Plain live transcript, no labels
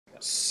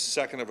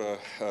Second of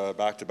a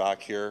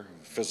back-to-back here.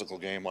 Physical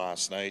game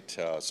last night.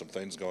 Some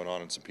things going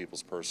on in some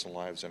people's personal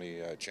lives. Any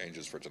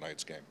changes for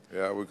tonight's game?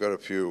 Yeah, we've got a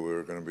few.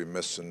 We're going to be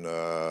missing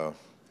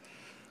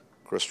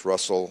Chris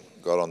Russell.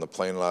 Got on the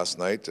plane last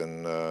night,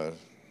 and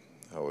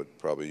how it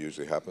probably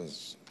usually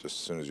happens, just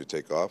as soon as you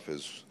take off,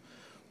 his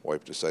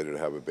wife decided to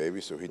have a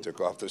baby, so he took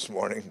off this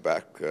morning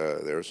back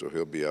there, so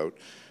he'll be out.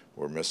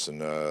 We're missing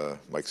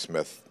Mike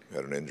Smith.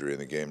 Had an injury in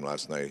the game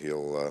last night.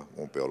 He'll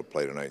won't be able to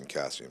play tonight, and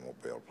Cassian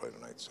won't be able to play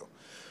tonight. So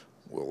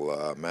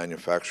we'll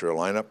manufacture a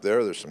lineup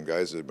there. There's some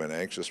guys that have been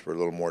anxious for a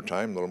little more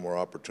time, a little more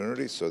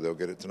opportunity, so they'll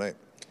get it tonight.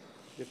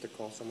 You have to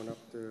call someone up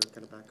to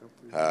kind of back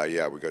up?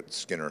 Yeah, we got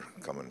Skinner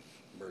coming.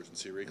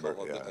 Emergency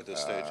recall at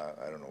this stage?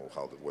 I don't know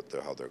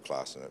how they're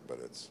classing it, but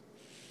it's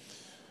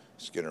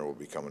Skinner will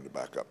be coming to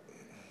back up.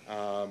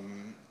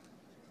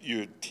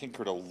 You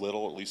tinkered a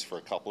little, at least for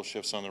a couple of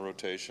shifts on the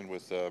rotation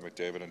with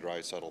McDavid and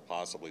Draisaitl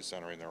possibly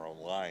centering their own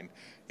line.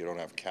 You don't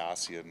have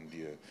Cassian.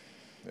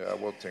 Yeah,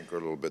 we'll tinker a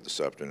little bit this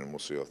afternoon, and we'll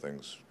see how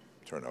things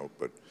turn out.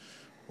 But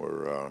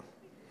we're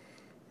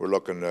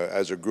looking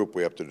as a group.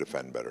 We have to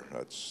defend better.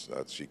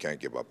 That's you can't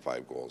give up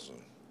 5 goals and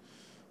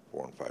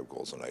 4 and 5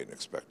 goals a night and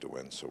expect to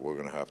win. So we're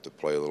going to have to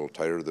play a little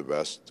tighter to the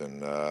vest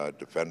and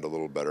defend a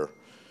little better.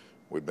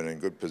 We've been in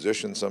good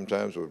position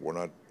sometimes, but we're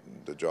not.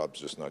 The job's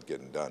just not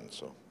getting done.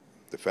 So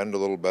defend a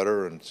little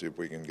better and see if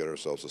we can get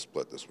ourselves a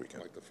split this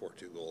weekend. Like the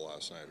 4-2 goal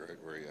last night, right?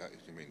 Where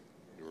you mean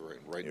you were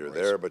right. You're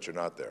there, but you're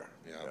not there.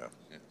 Yeah.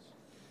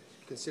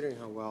 Considering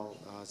how well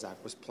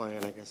Zach was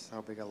playing, I guess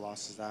how big a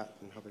loss is that,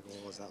 and how big a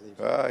goal does that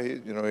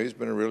leave? He's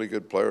been a really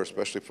good player,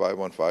 especially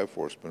 5-on-5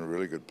 for us. Been a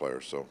really good player.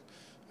 So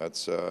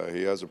that's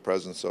he has a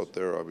presence out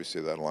there.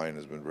 Obviously, that line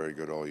has been very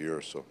good all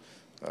year. So.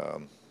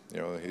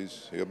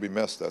 He'll be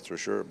missed, that's for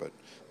sure. But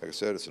like I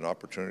said, it's an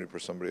opportunity for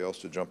somebody else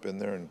to jump in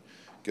there and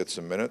get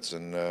some minutes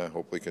and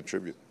hopefully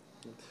contribute.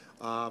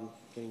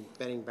 Getting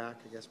Benning back,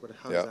 I guess.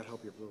 How does that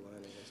help your blue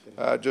line?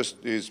 I guess, just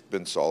he's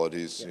been solid.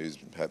 He's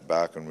had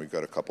back, and we've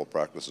got a couple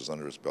practices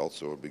under his belt,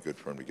 so it'll be good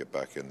for him to get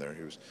back in there.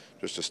 He was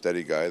just a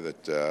steady guy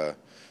that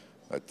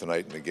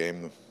tonight in the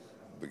game,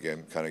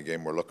 kind of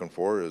game we're looking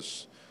for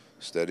is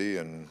steady,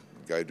 and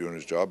the guy doing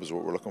his job is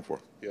what we're looking for.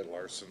 You had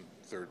Larson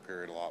third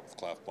period a lot with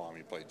Clefbaum.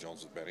 You played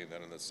Jones with Benny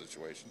then in this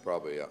situation?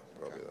 Probably, yeah.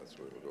 That's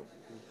what we'll do.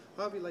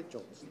 How have you liked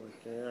Jones?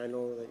 I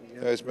know that you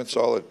have he's been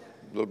solid.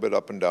 A little bit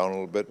up and down a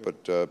little bit,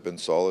 but been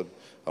solid.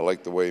 I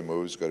like the way he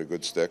moves. Got a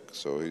good stick,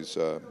 so he's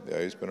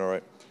been all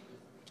right.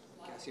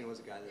 Cassian was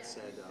a guy that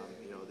said,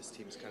 this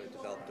team's kind of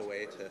developed a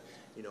way to,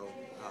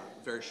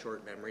 very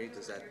short memory.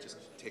 Does that just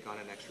take on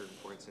an extra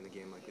importance in a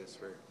game like this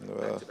for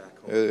back-to-back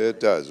home? It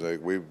does.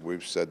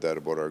 We've said that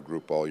about our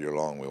group all year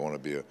long. We want to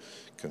be a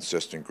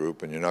consistent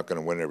group, and you're not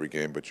going to win every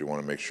game, but you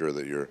want to make sure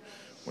that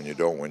when you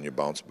don't win, you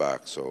bounce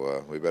back.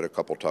 So we've had a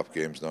couple tough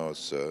games now.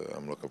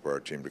 I'm looking for our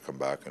team to come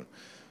back and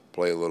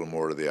play a little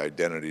more to the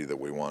identity that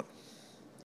we want.